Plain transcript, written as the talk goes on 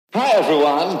Hi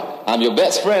everyone, I'm your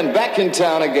best friend back in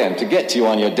town again to get you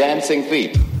on your dancing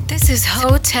feet. This is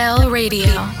HoTL Radio.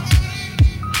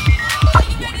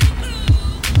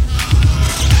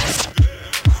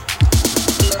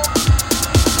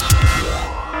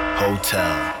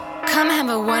 HoTL. Come have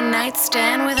a one-night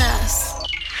stand with us.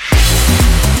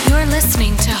 You're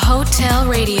listening to HoTL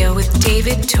Radio with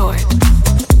David Tort.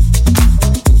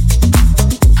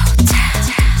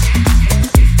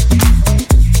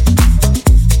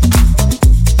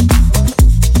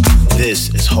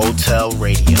 This is HoTL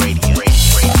Radio.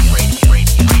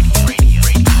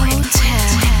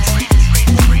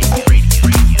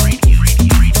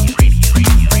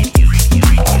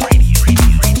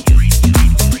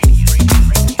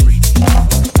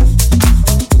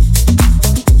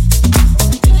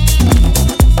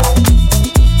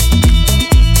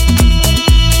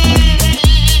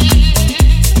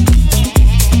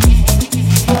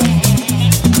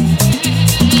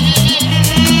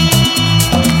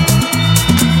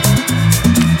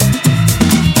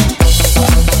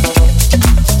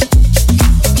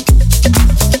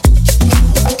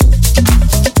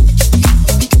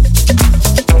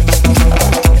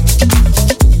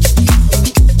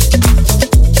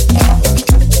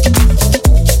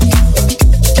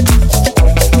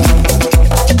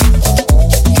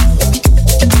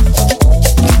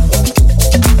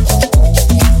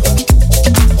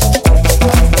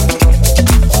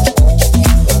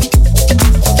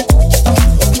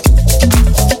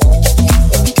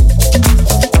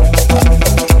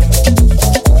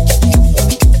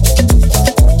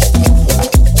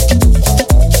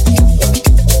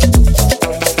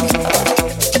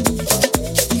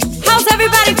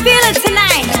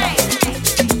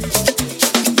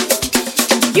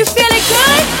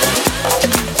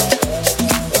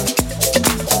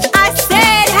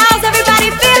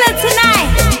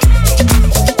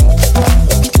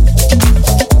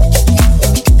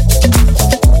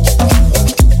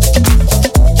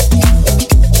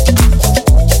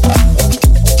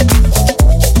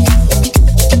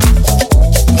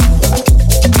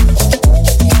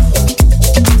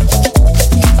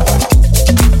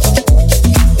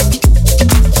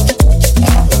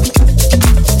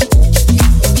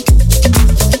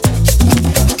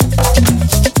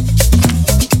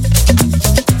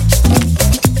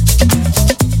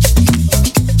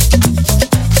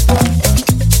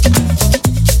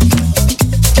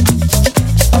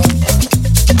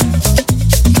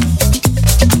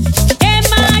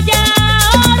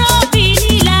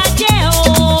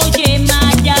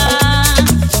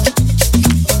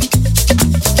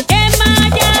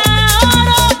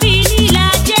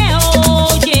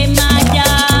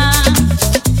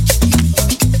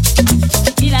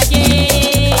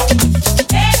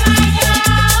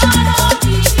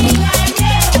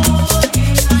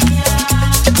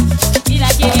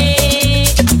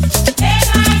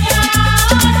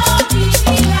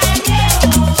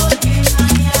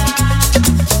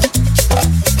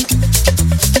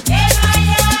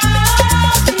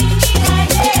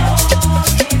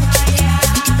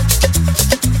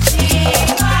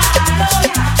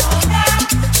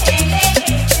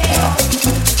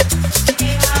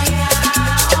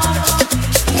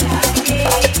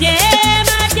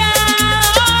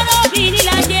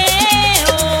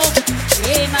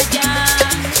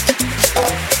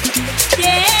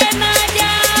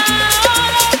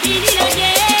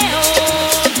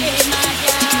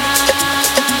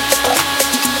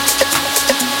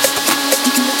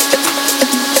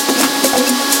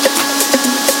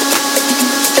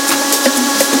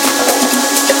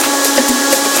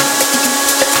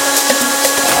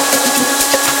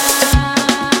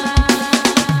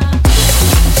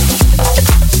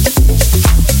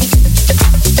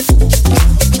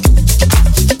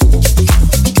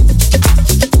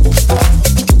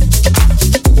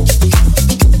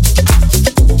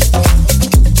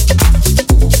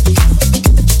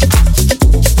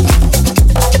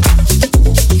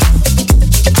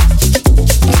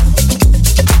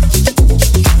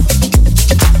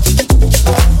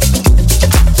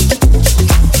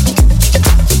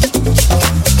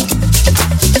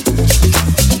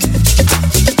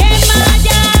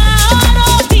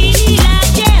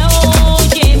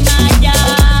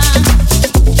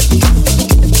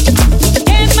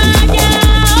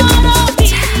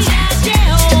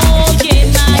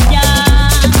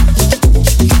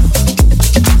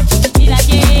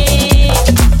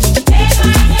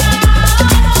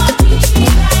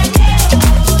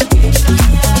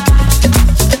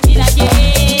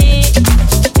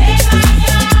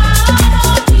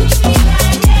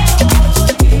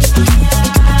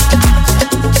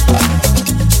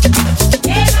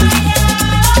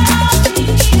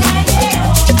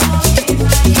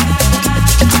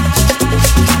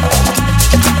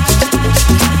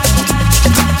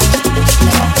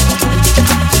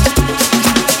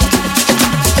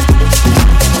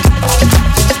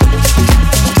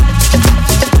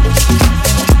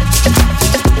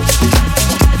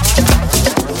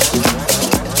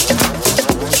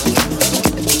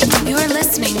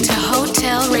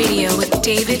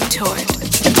 Tort.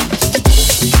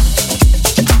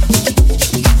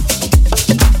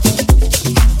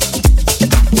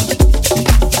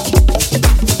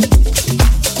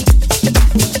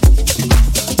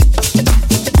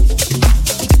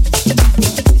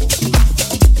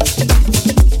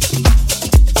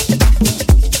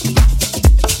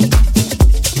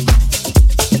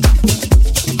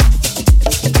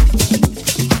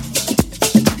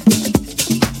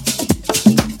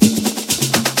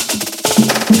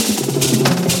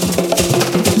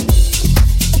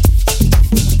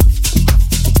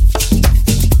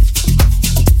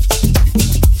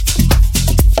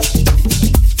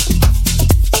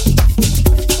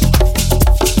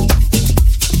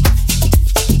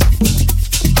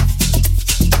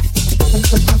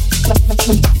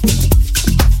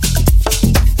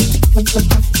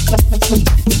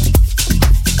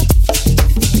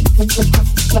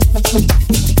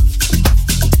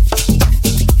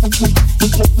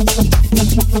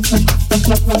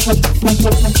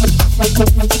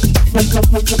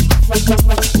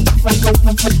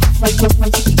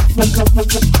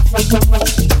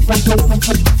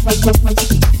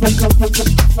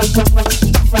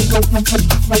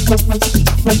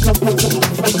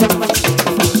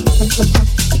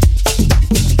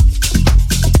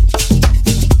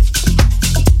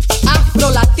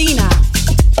 Afro-Latina,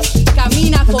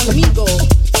 camina conmigo.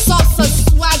 Salsa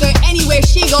swagger anywhere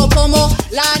she go, como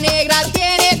la negra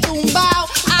tiene tumbao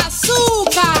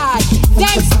azúcar.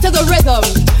 Dance to the rhythm,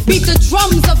 beat the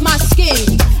drums of my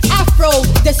skin.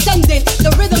 Afro-descendant,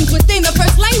 the rhythms within. The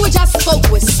first language I spoke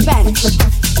was Spanish.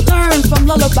 Learn from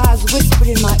lullabies whispered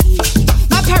in my ear.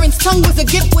 My parents' tongue was a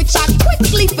gift which I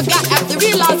quickly forgot after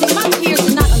realizing my peers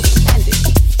did not understand it.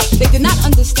 They did not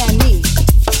understand me.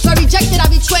 So I rejected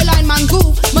habichuela and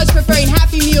mango, much preferring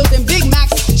Happy Meals and Big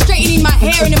Macs. Straightening my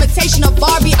hair in imitation of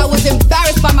Barbie, I was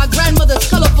embarrassed by my grandmother's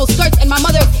colorful skirts and my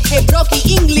mother's hebroki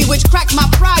English, which cracked my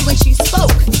pride when she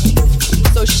spoke.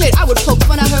 So shit, I would poke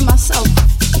fun at her myself,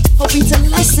 hoping to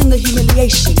lessen the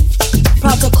humiliation.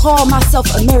 Proud to call myself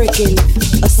American,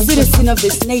 a citizen of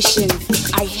this nation.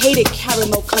 I hated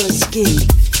caramel colored skin.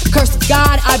 Cursed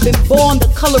God, I've been born the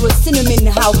color of cinnamon.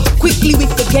 How quickly we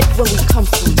forget where we come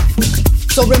from.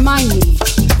 So remind me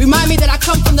that I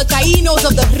come from the Taínos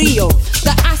of the Rio,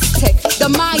 the Aztec, the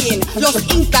Mayan, los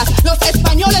Incas, los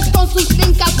españoles con sus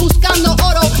fincas buscando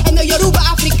oro, and the Yoruba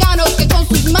africanos que con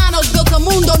sus manos built a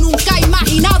mundo nunca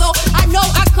imaginado. I know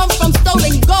I come from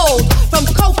stolen gold, from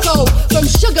cocoa, from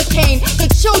sugarcane,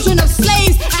 the children of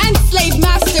slaves and slave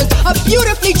masters, a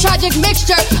beautifully tragic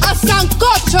mixture, a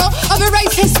sancocho of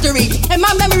erased history, and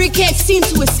my memory can't seem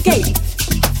to escape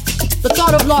the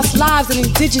thought of lost lives and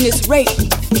indigenous rape,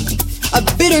 a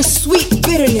bittersweet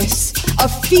bitterness, a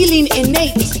feeling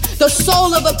innate, the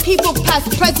soul of a people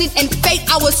past, present, and fate.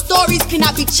 Our stories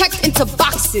cannot be checked into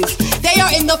boxes. They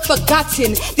are in the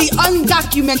forgotten, the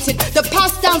undocumented, the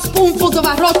passed down spoonfuls of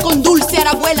arroz con dulce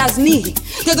our abuelas need.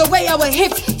 They're the way our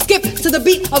hips skip to the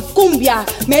beat of cumbia,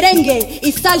 merengue,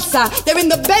 y salsa. They're in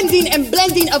the bending and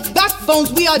blending of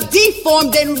backbones. We are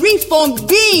deformed and reformed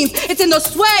beings. It's in the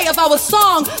sway of our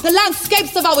song, the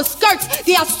landscapes of our skirts,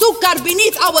 the azúcar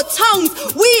beneath our tongues.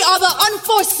 We are the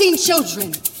unforeseen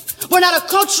children. We're not a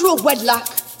cultural wedlock.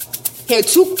 Hair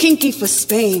too kinky for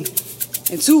Spain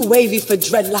and too wavy for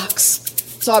dreadlocks.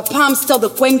 So our palms tell the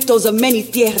cuentos of many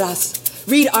tierras.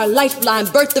 Read our lifeline,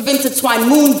 birth of intertwined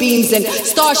moonbeams and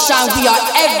starshine. We are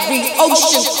every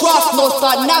ocean cross. North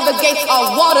Star navigates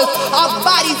our waters. Our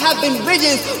bodies have been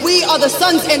bridges. We are the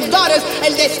sons and daughters.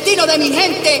 El destino de mi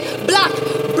gente. Black,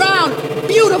 brown,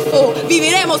 beautiful.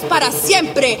 Viviremos para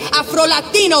siempre.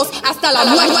 Afro-latinos hasta la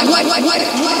muerte.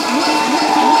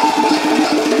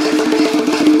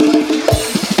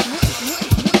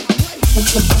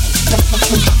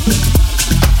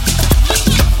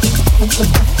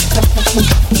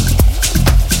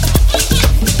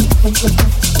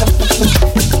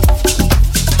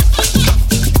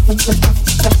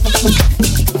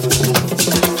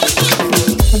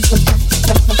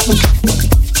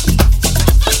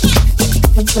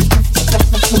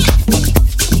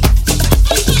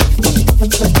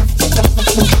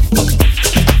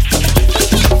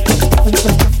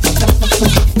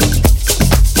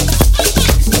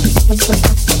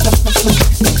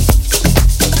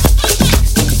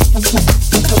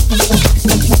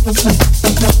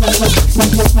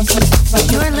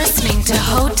 You're listening to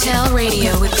HoTL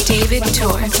Radio with David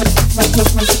Tort.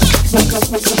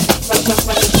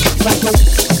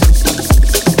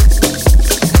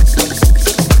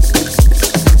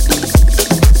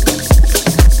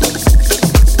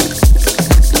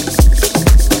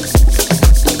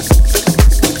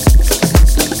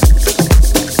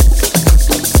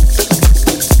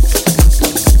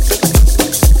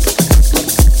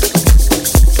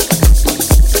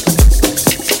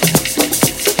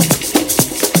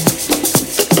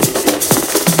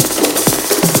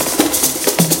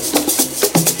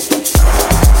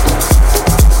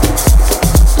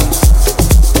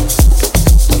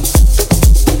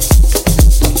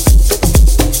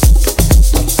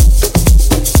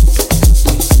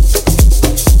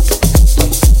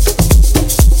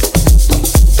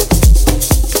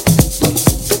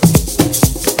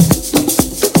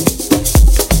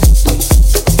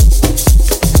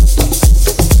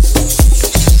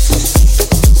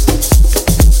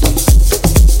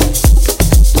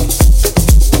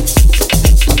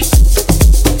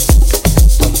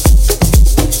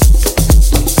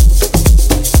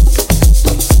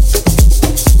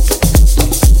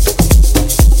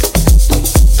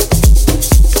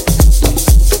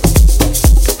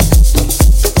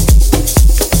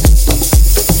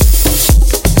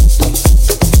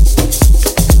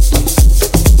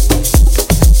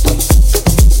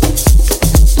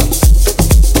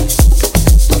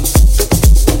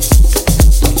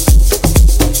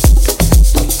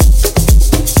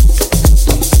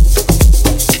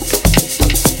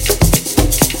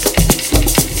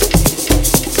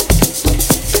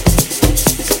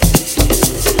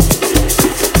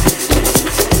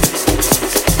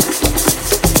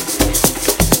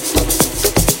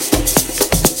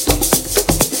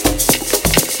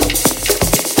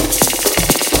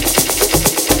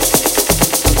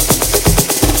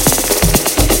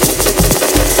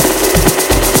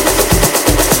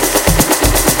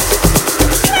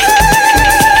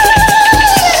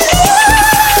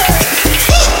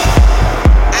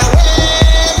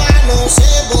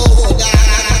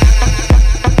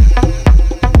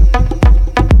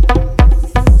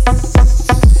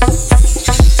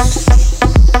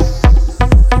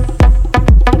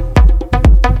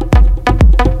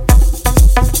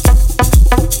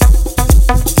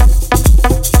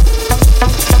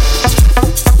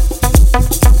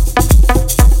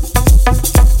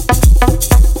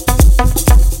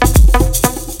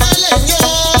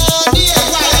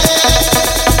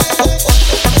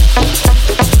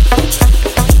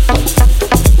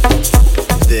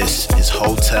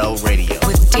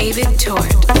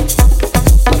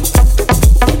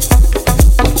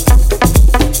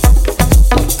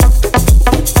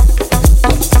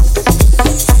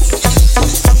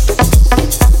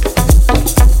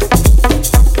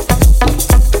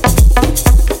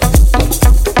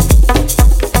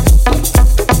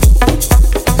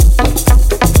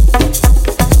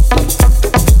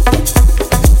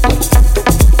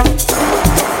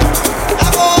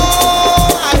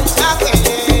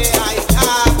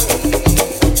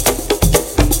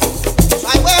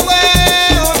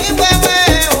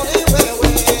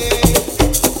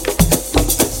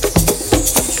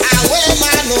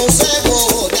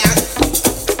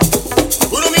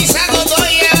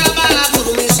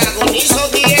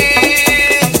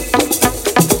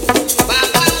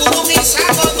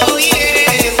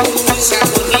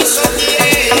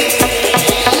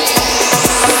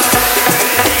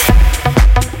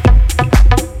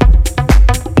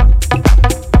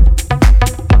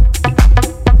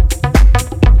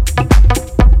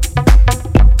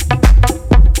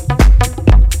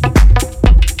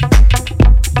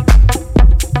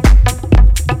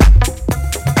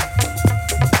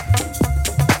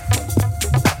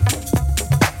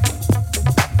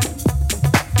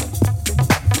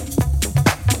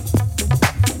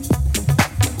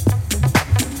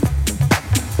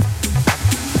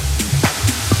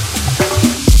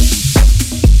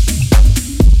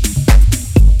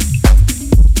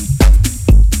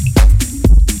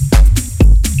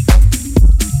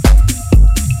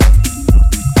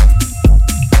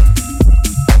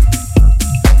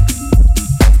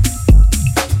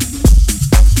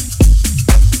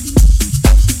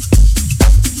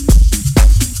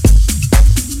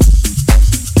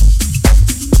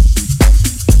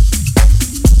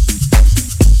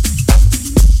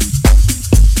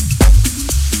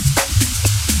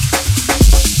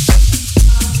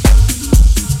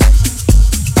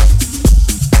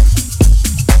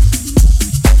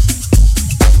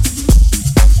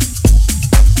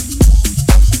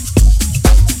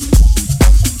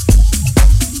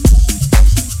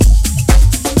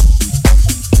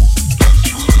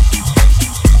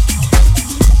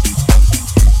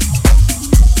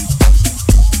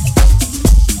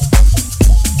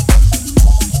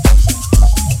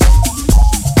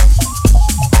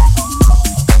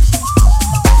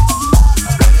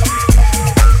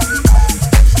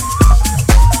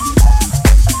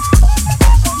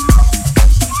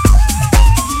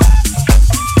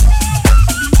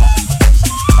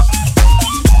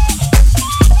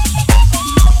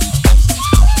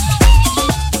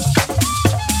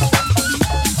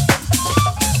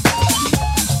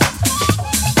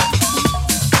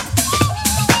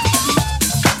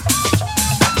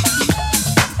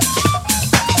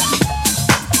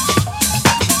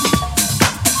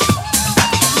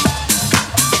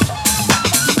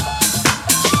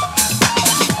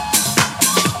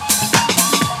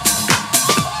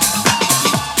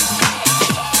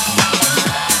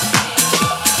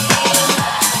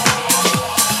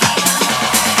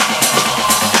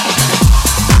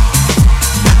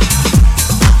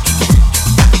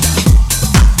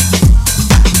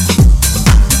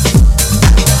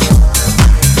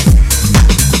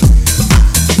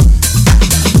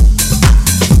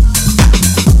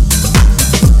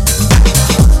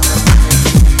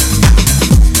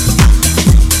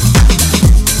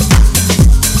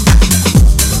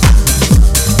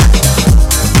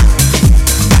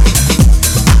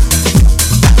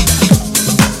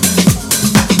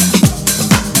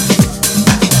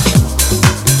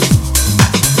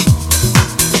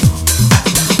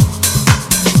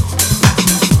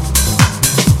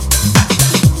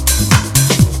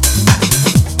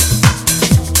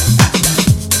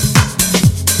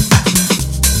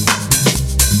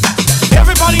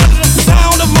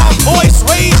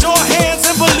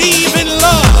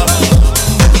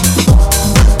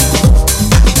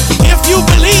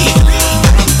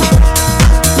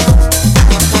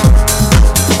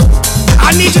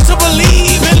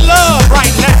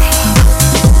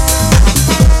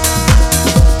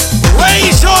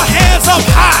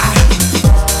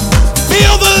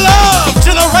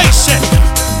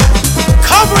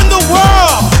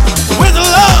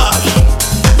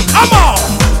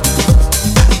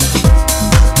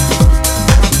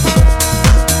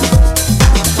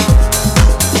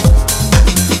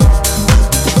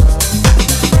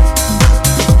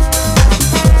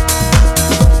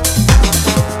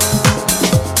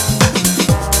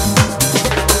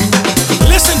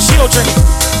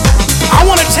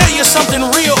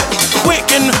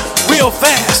 real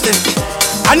fast. And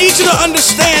I need you to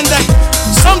understand that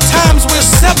sometimes we're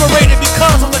separated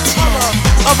because of the color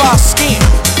of our skin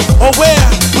or where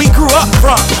we grew up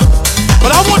from.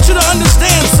 But I want you to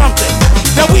understand something,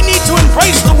 that we need to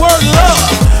embrace the word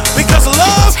love, because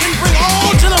love can bring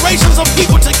all generations of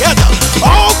people together,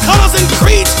 all colors and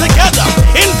creeds together,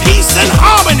 in peace and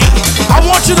harmony. I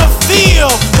want you to feel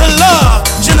the love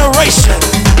generation.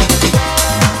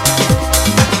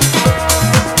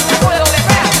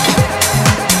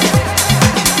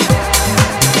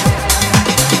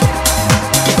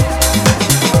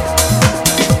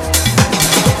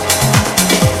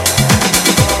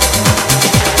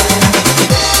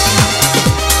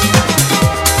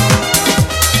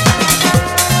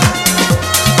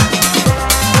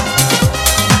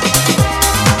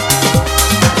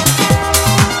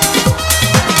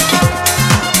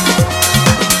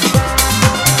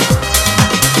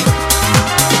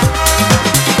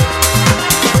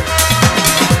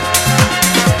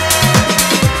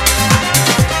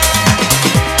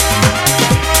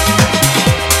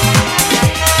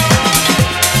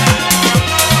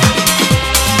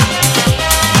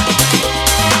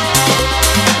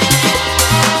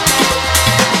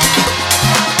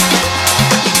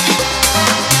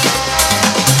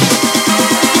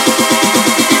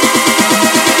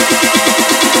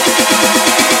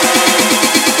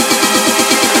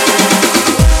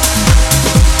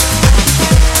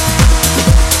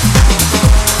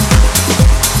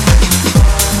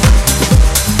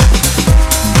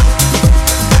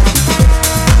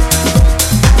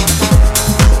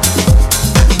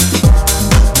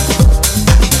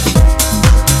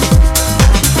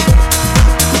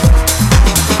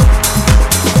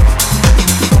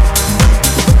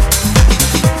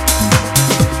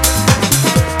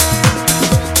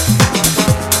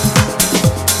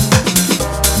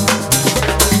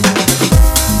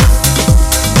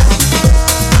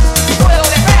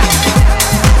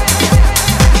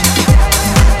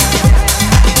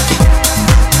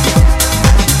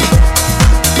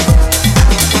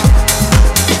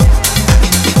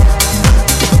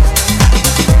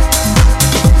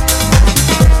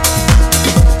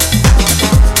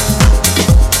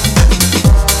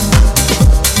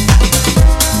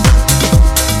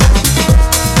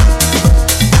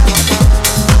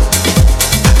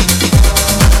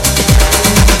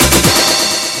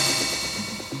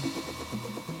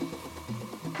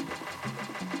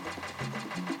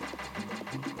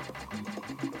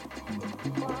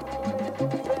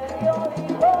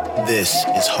 This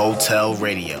is HoTL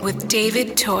Radio with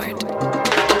David Tort.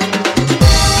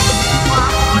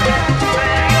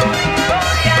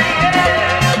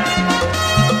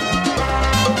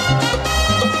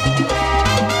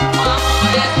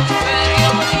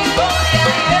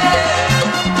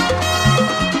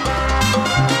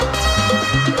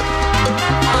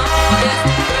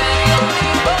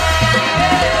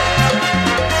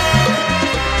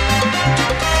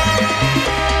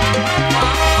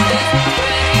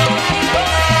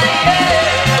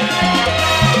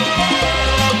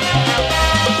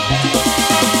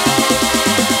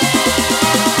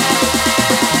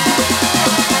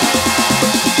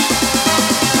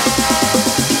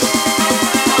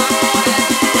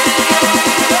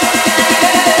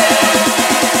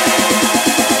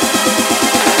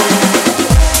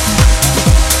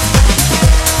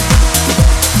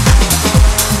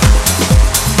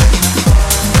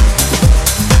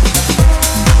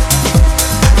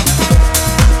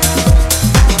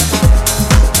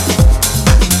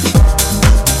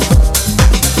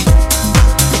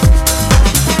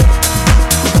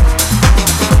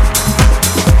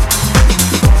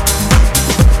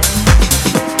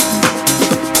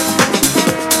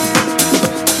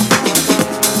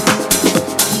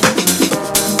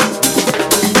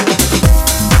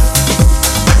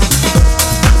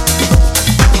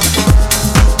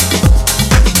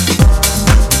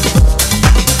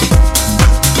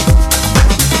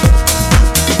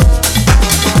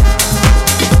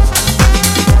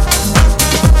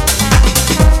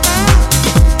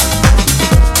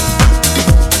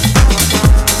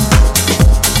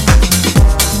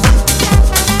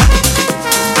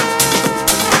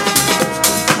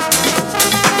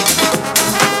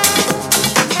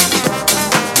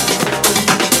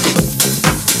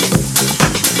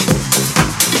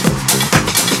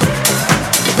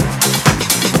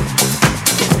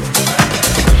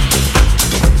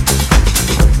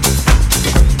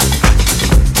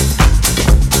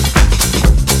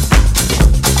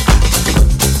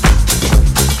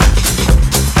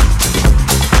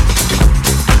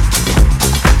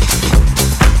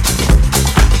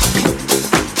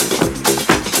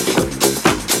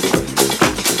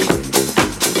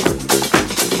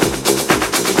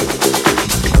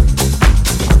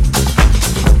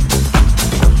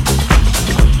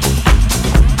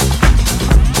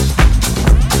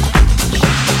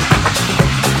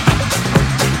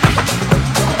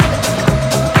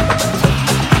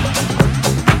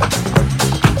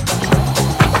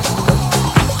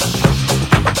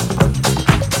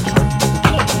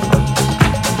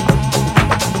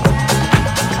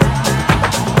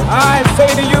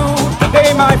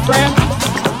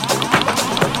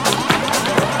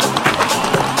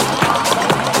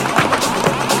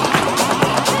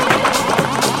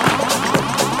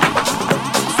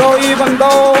 So even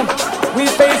though we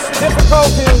face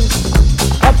difficulties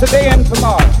of today and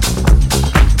tomorrow,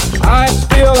 I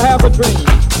still have a dream.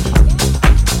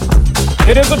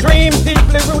 It is a dream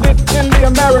deeply rooted in the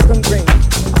American dream.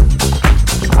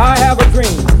 I have a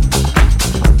dream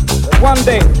that one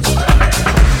day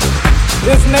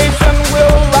this nation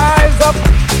will rise up,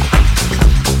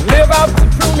 live out the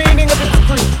true meaning of its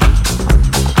creed.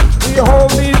 We hold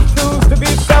these truths to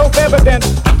be self-evident,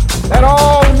 that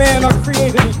all men are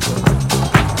created equal.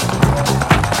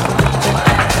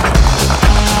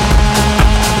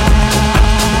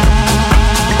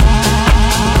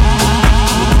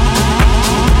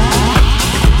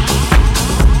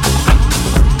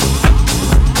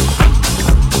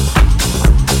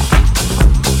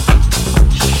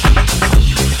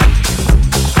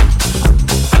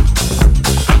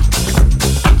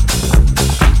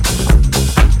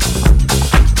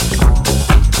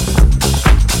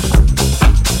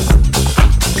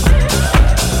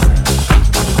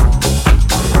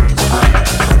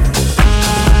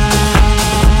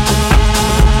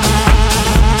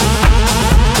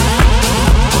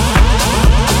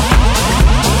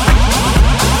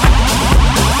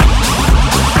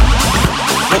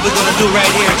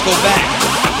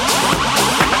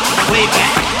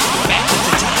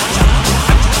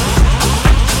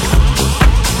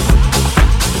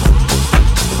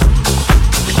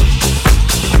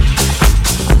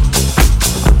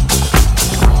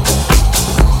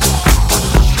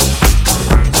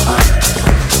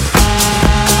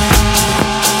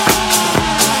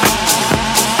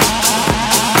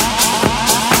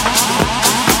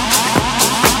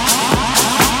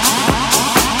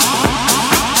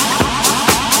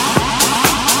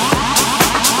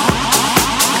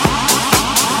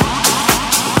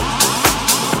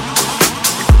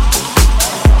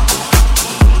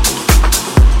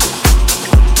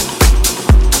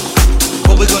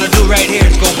 Right here,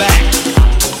 let's go back,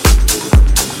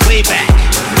 way back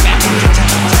to the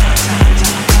time.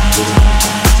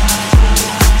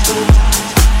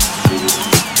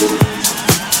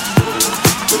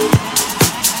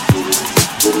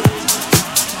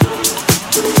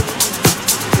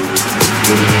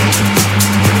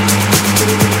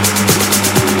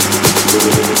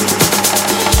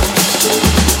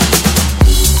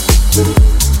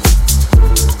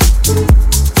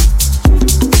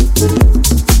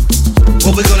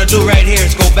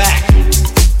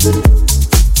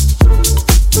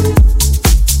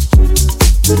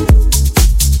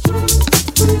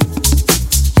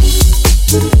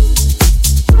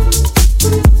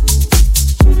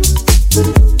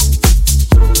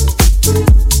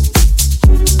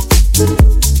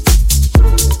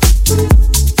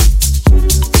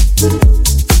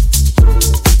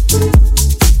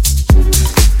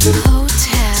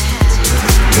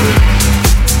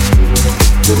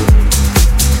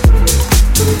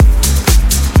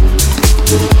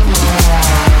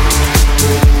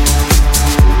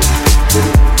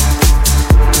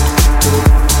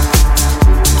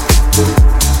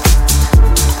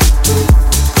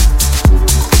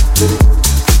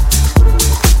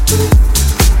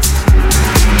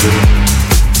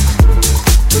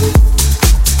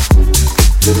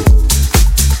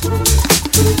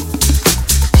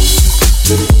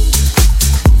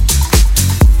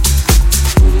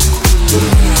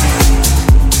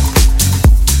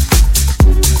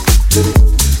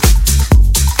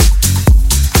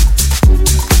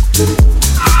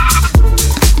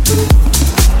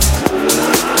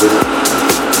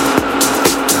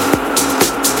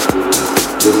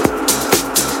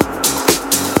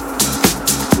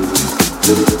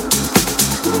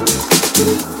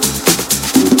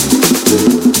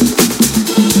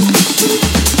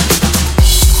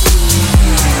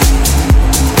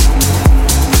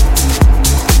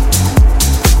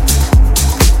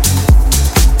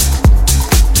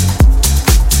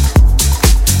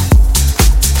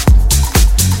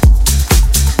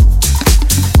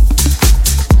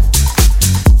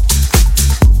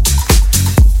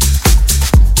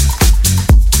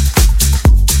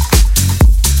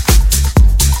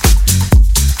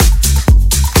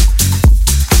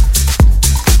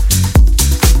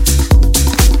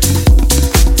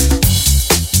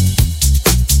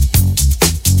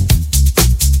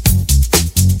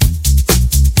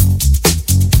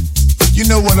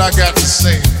 I got to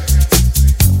say,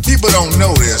 people don't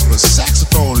know this, but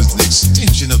saxophone is the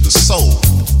extension of the soul.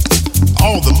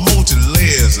 All the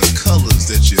multi-layers of colors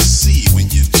that you see when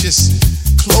you just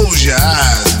close your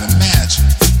eyes and imagine.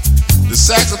 The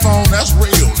saxophone, that's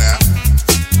real now.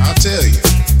 I'll tell you.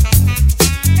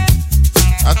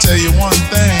 I'll tell you one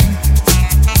thing.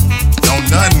 Don't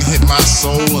nothing hit my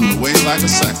soul in the way like a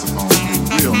saxophone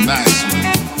do. real nice one.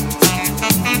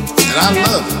 And I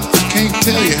love it. I can't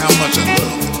tell you how much I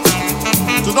love it.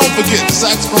 So don't forget, the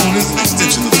saxophone is an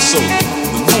extension of the soul.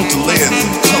 The multi-layers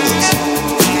and colors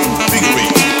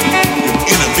invigorate your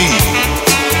inner being.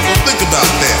 So think about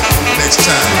that next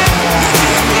time you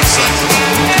hear a little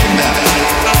saxophone. Okay, now.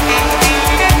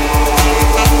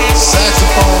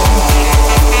 Saxophone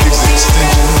is the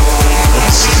extension of the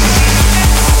soul.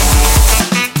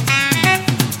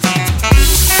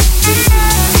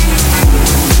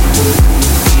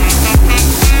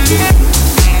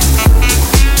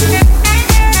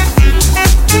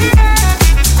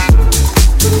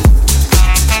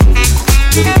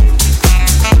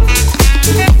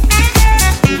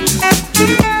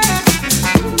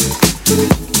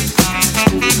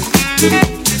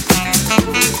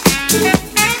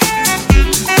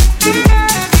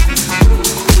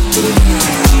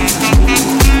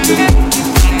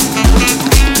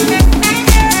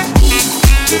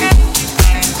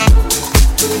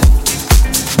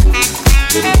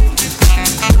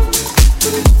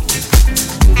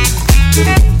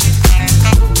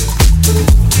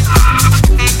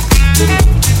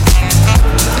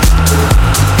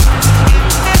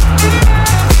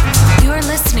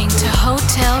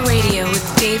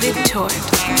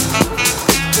 Tort.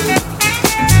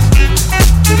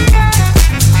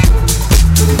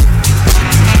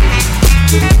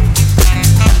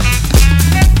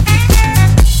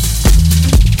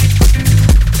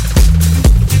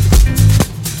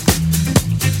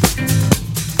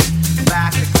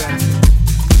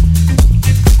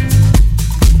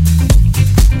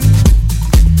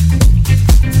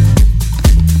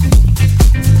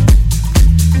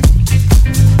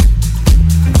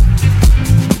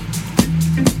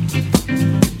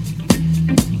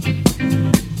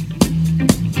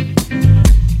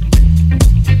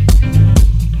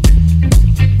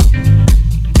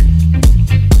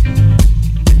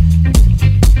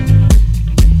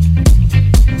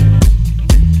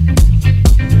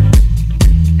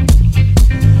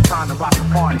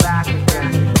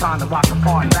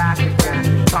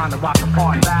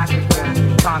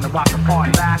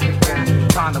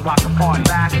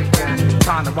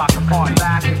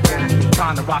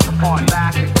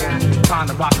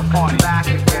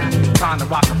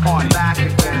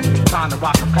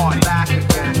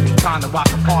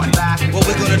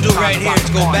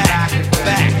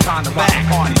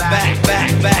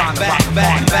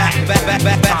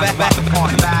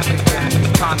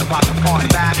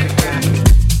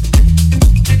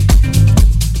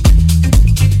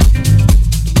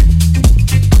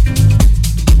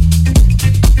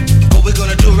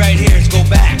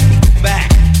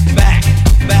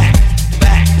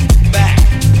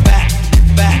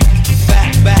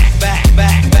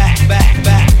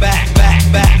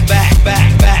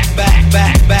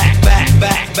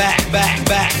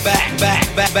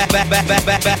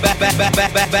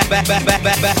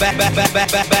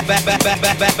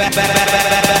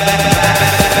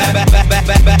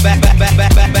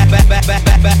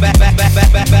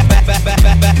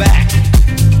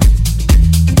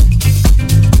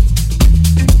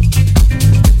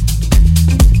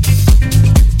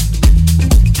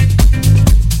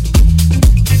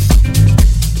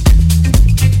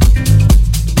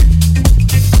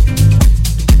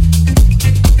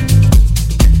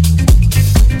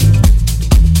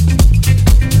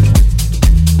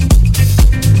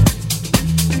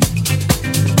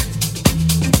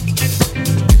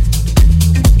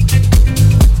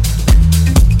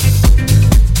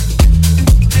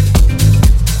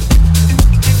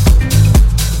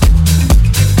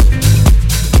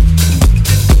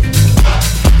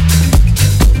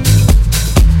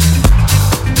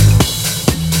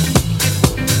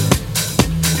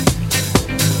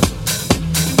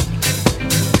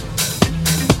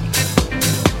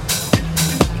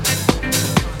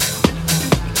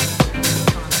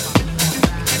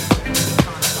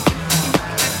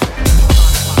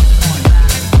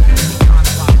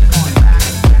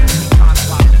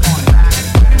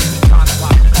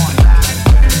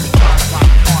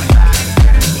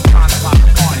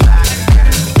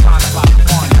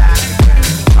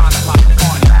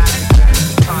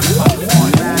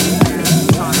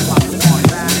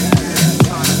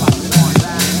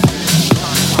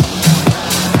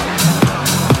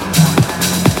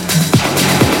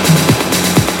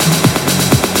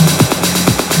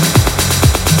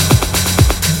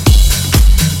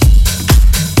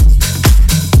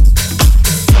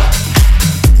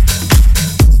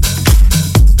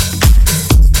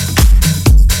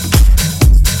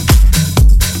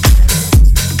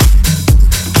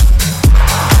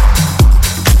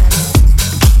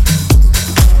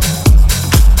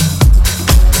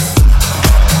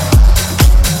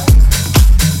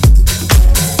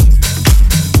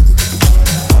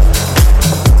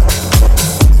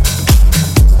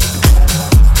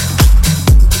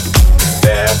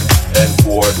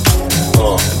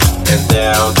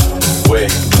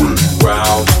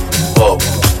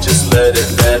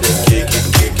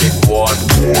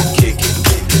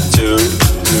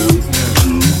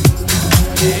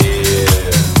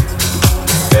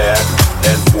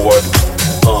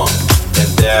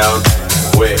 down,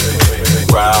 way,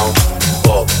 round,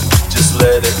 up. Just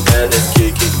let it,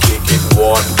 kick it,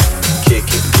 one, kick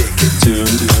it,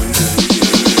 two.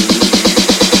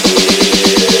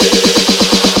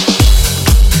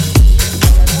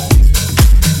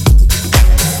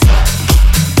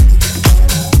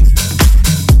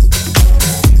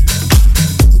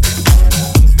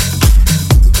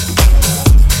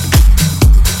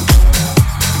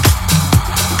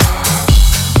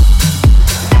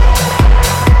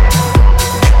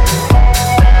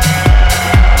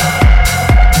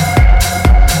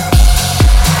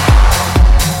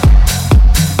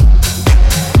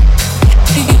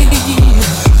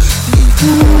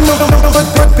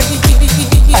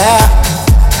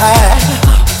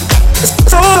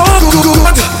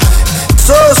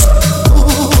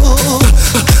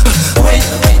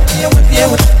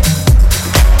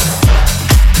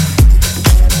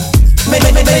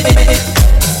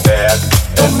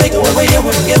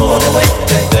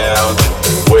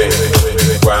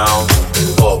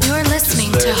 You're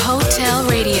listening to HoTL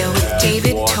Radio with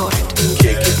David Tort.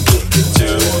 Kick it,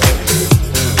 two.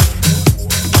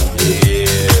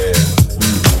 Yeah.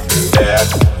 Back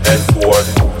and forth,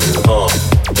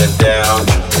 and down,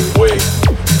 way,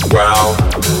 round,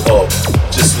 up.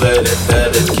 Just let it,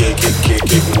 kick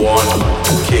it, one,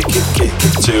 kick it,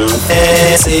 two.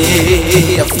 And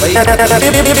see a fight. Gotta have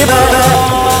you.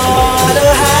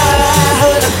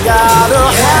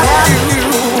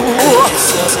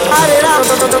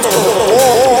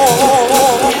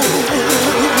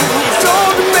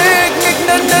 Don't make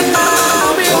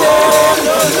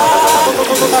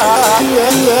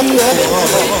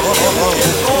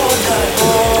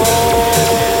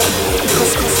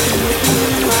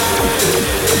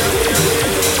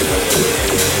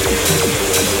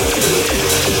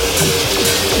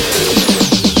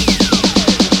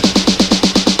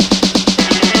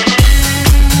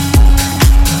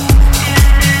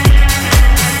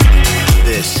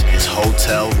This is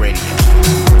HoTL Radio.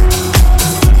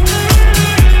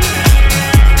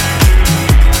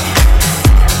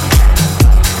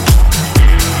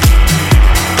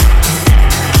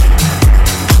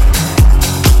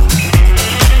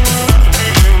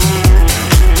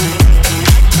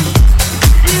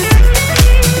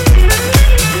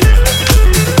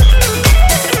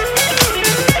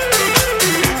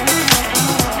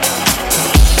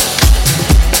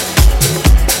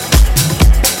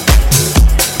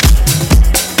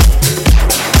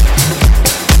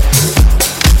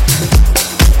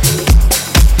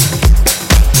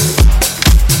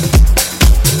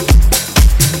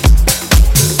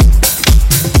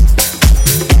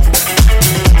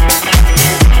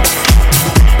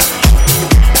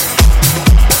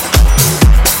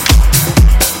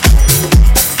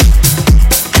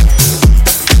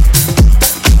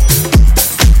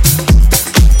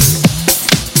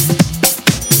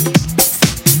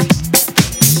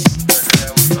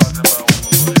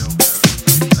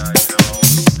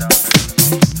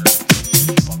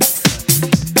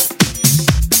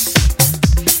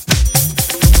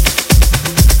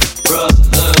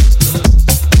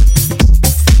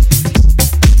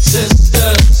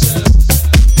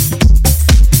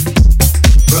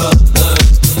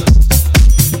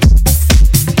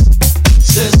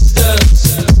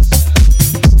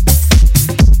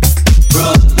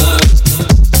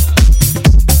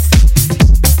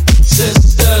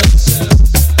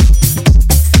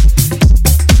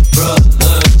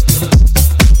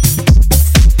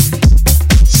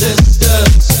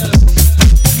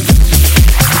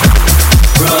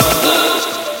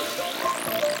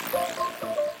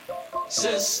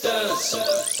 Sisters,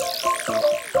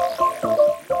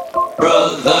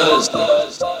 brothers,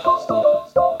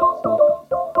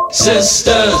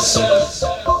 sisters,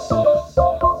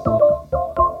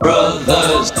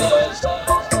 brothers,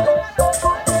 sisters,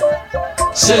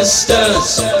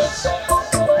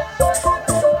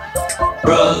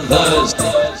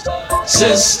 brothers,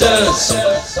 sisters, brothers,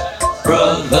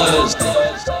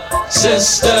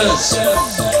 sisters,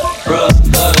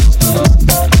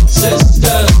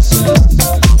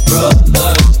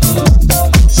 brothers,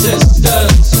 sisters,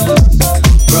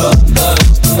 brothers,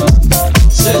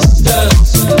 sisters,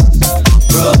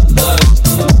 brothers,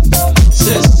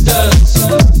 sisters,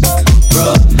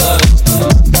 brothers,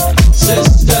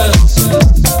 sisters,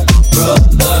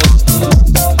 brothers,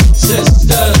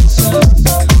 sisters,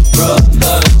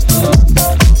 brothers,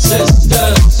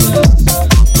 sisters,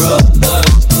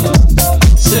 brothers,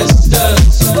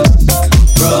 sisters.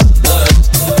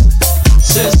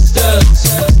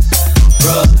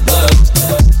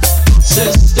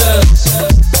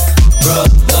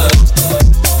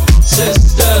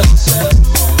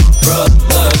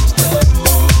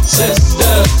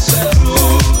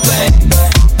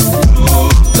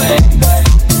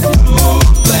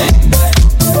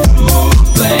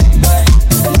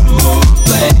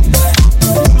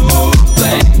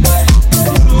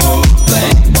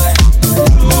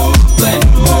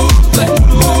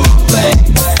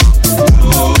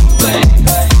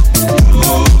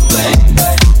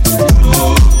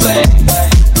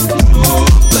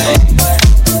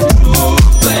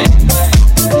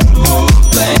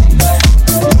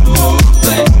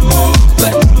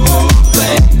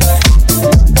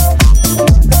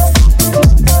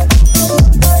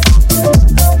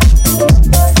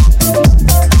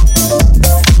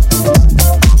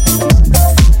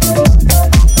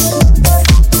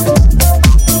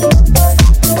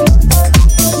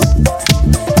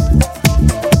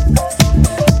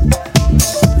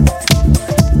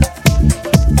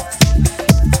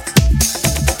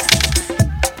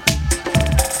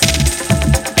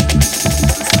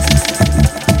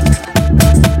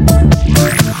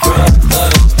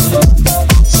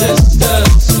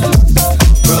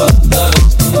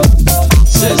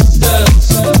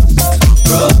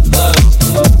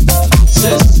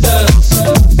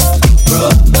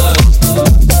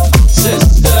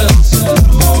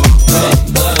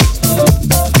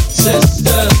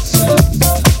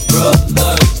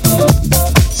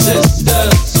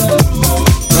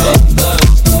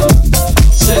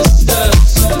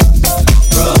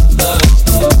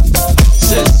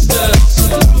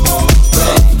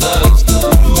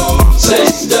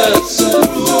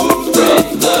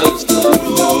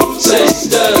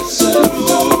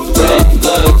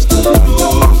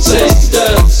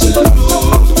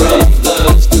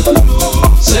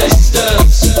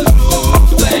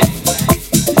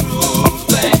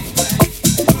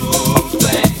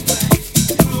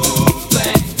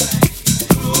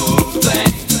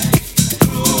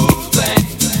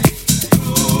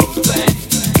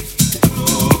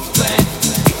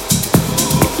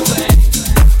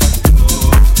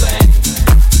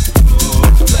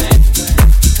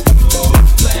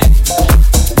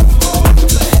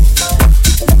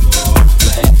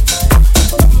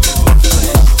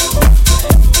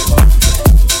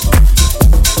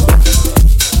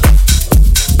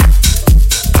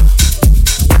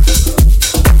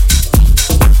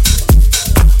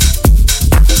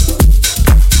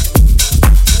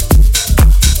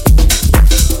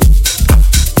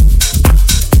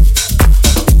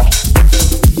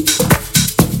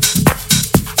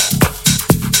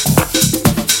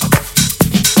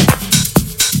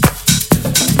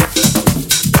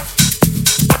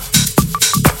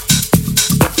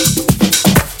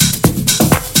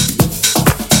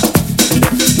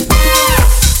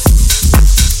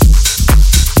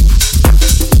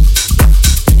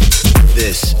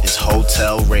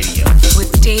 HoTL Radio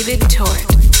with David Tort.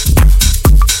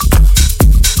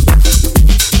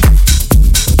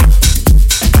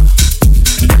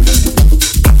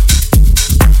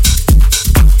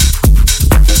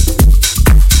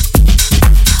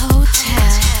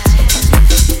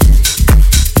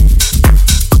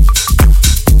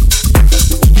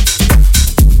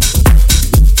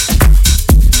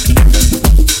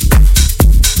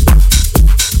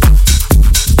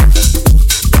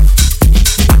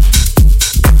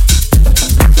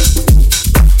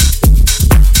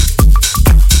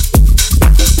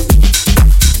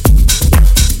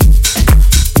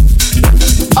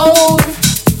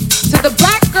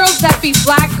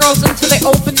 Until they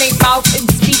open their mouth and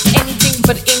speak anything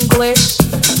but English.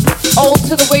 Old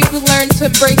to the way we learn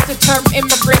to embrace the term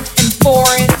immigrant and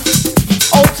foreign.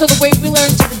 Old to the way we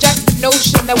learn to reject the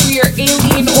notion that we are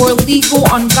alien or illegal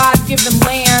on God-given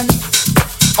land.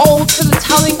 Old to the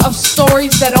telling of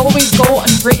stories that always go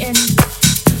unwritten.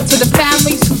 To the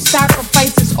families whose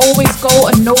sacrifices always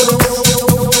go unnoticed.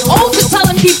 Old to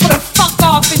telling people to fuck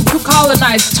off into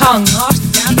colonized tongues.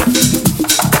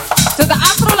 To the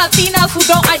Afro-Latinas who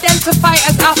don't identify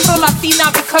as Afro-Latina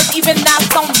because even that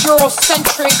sounds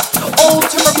Eurocentric. Old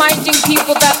to reminding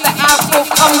people that the Afro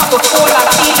comes before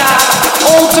Latina.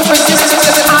 Old to resisting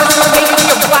the power of making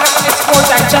your blackness more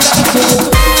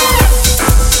digestible.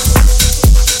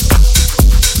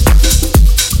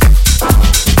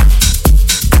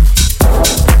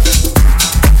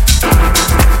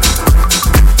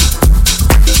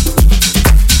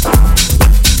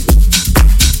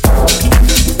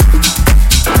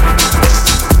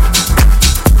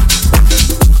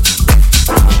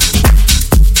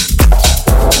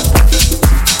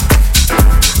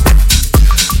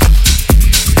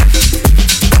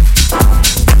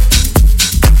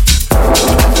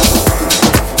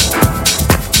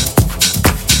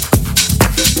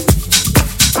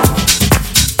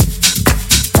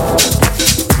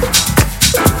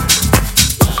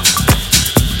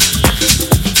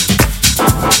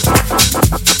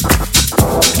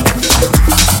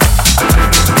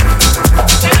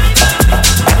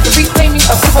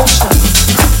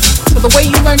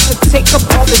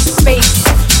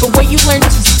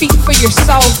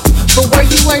 Yourself, but where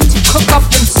you learn to cook up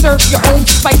and serve your own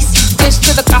spicy dish.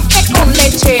 To the café con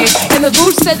leche and the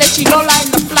dulce de chinola and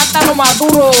the plátano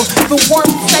maduro, the warm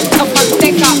scent of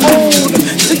manteca. Old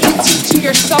to you teaching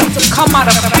yourself to come out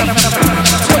of to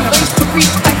embrace the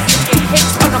reflexes it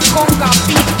hits on a conga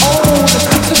beat. Old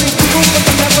to review what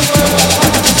you never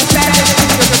learned to Spanish in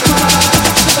your tongue.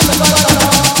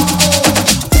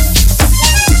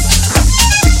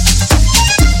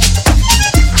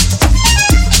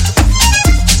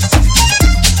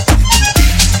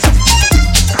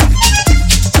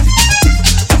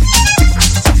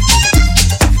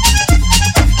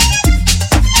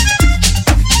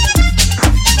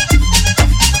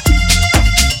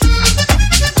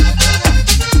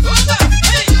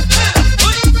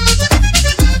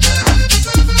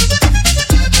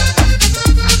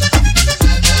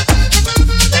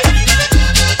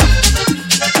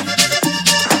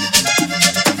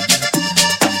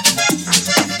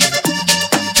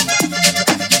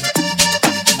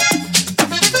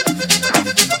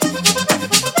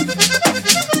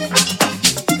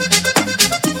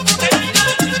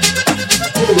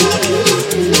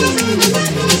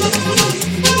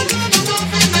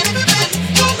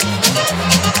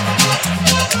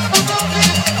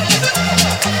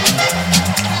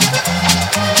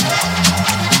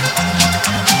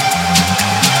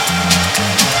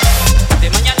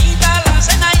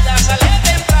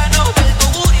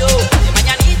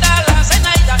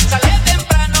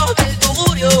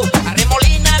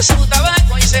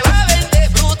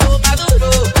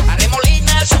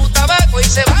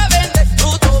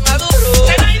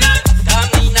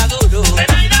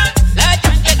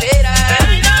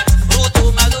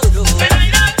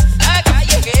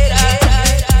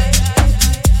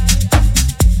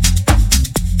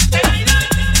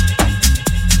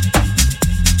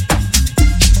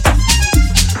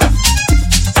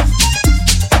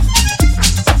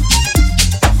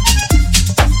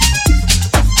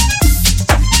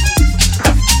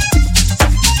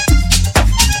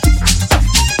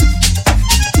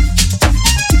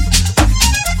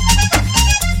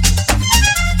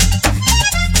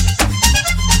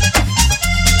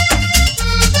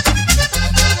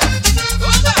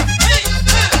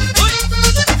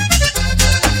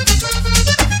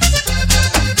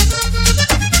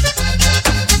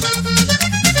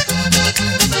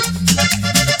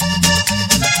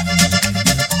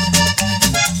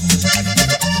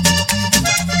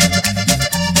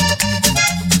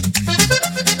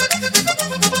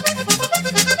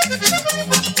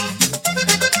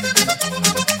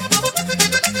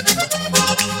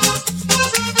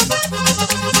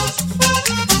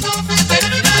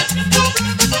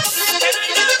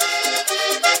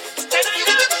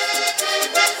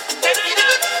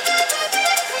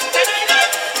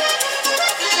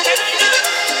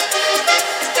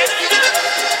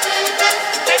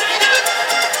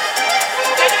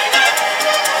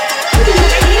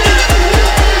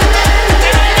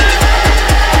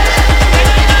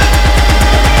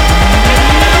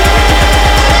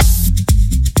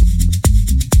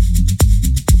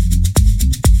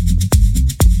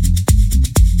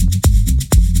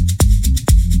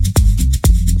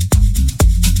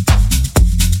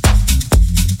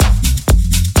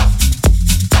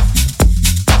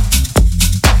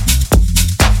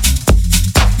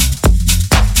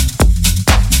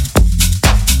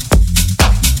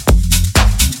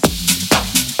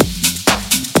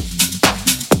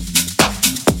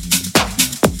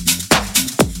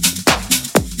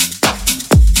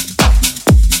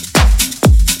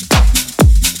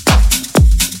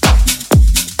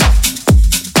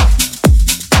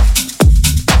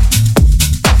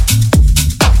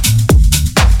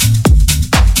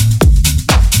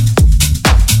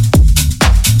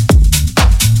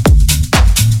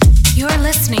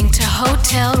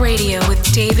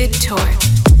 David Tort.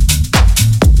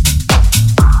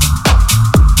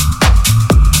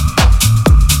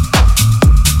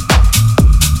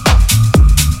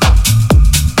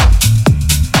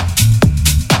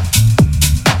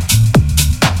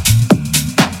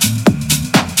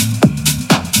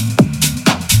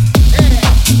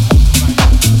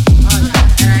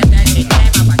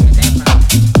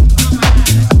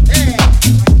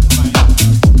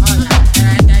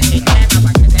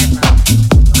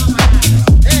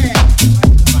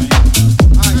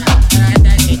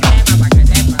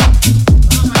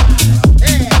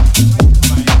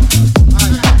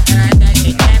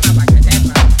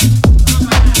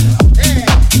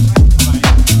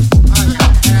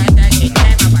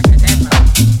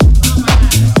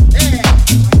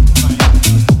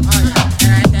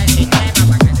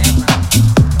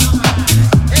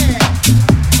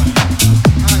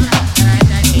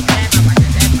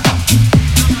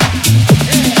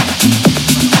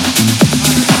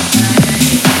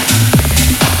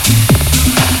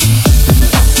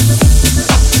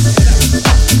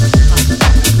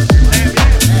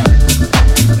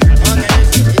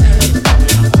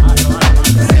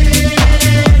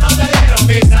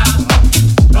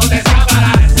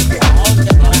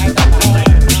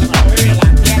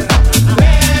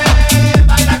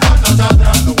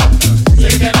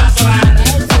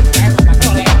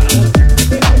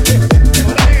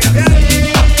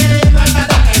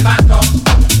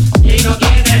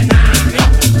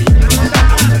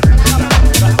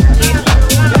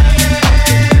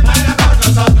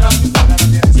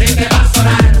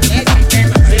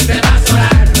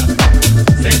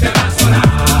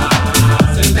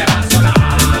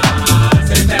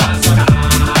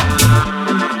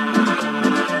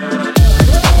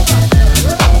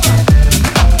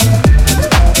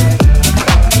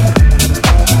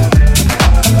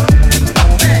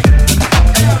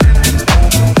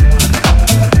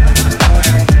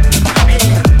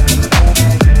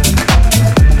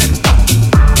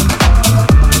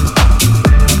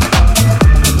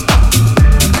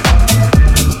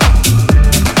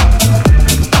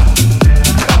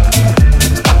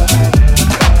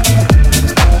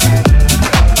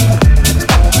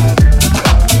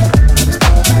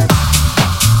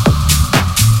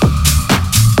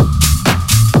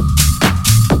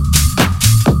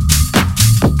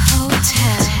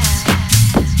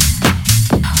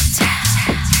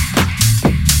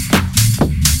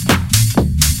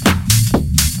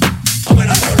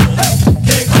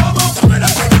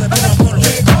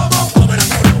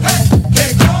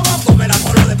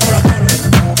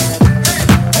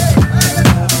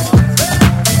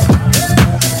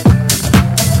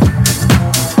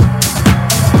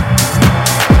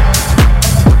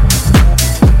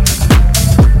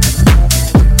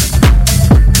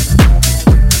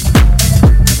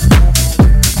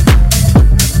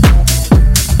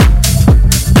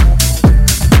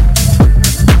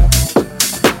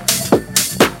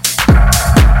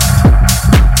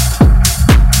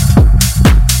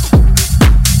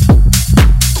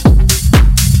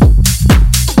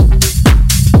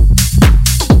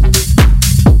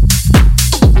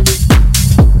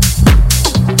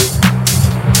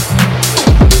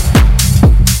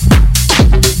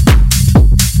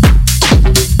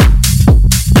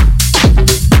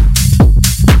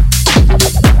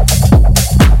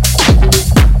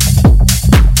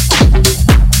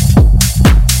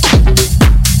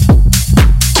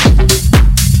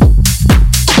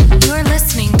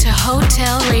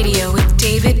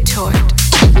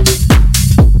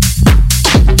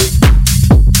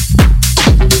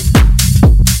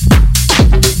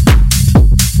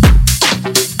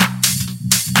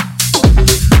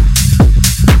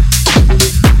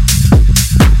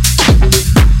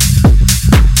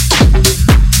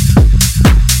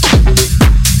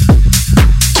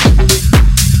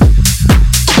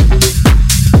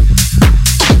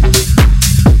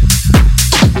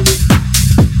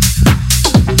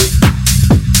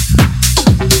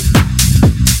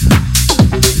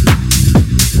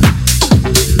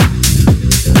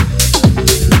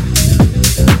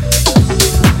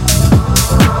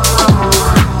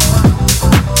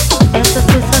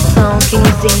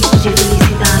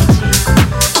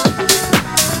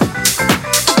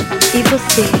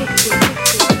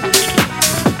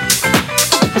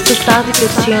 Você sabe que eu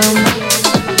te amo.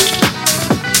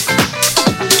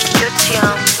 Eu te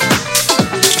amo.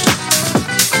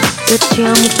 Eu te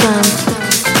amo tanto.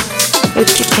 Eu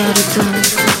te quero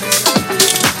tanto.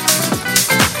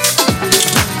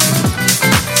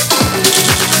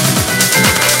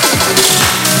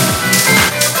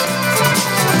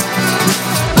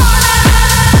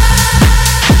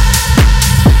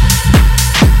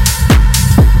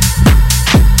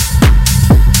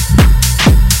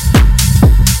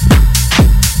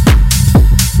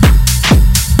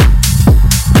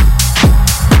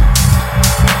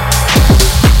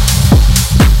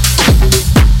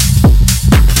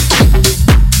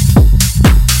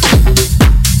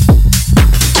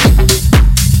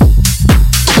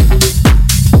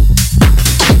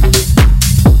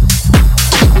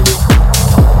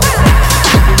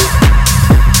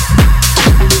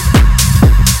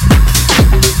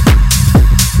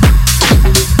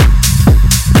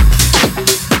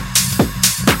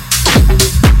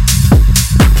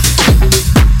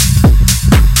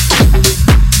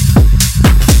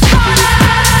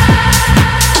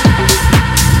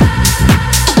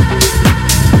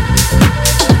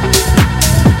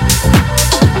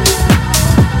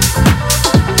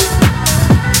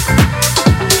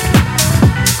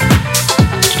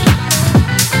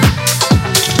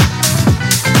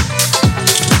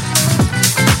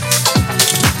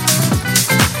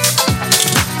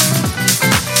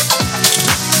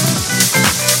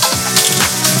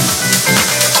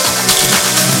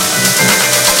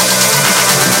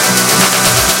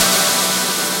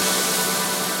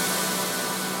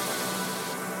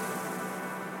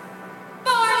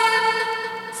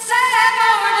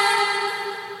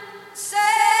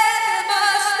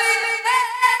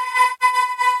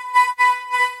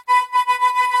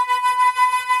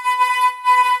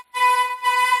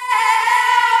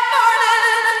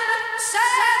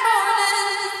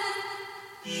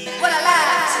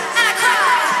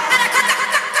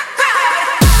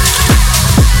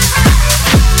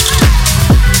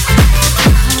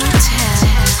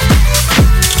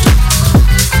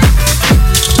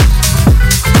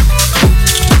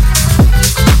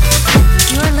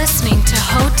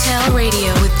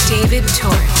 David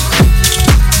Tort.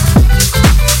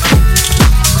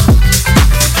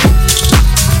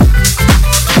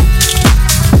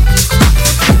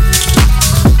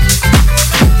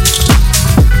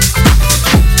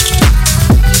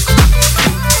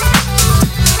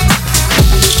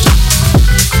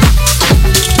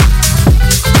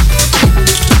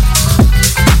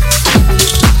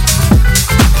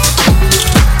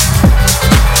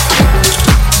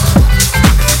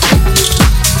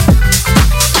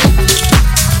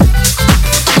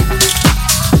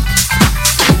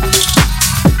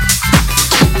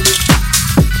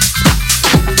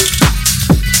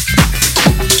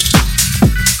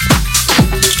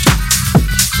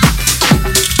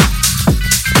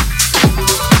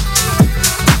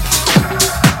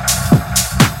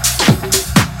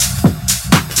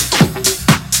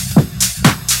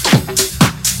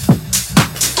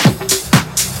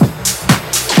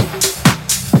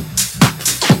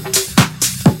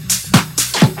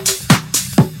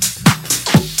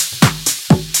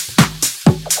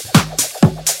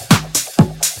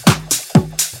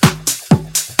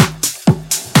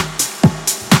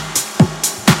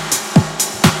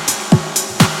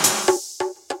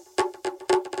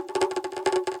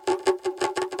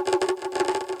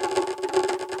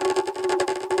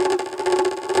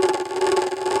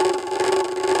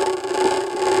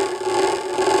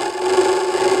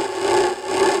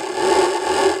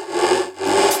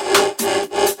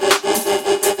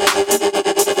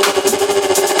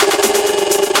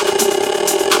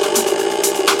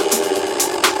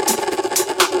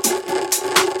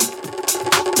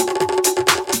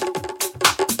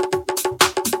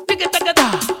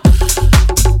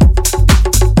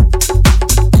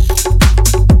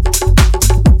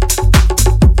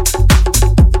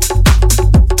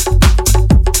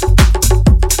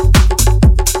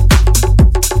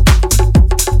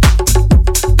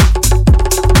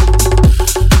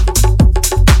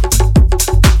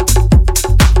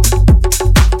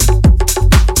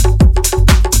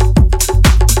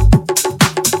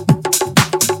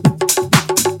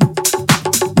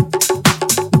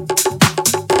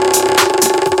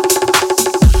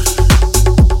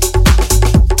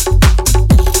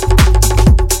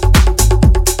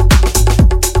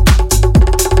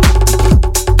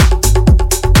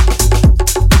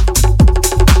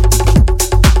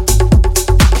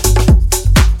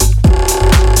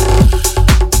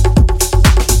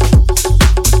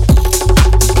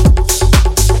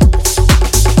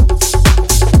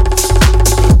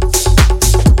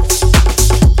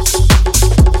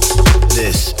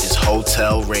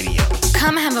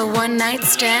 One-night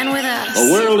stand with us.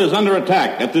 The world is under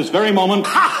attack at this very moment.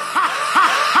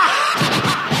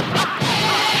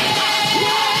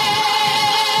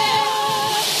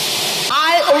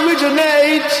 I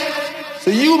originate, so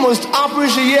you must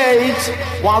appreciate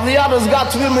while the others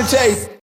got to imitate.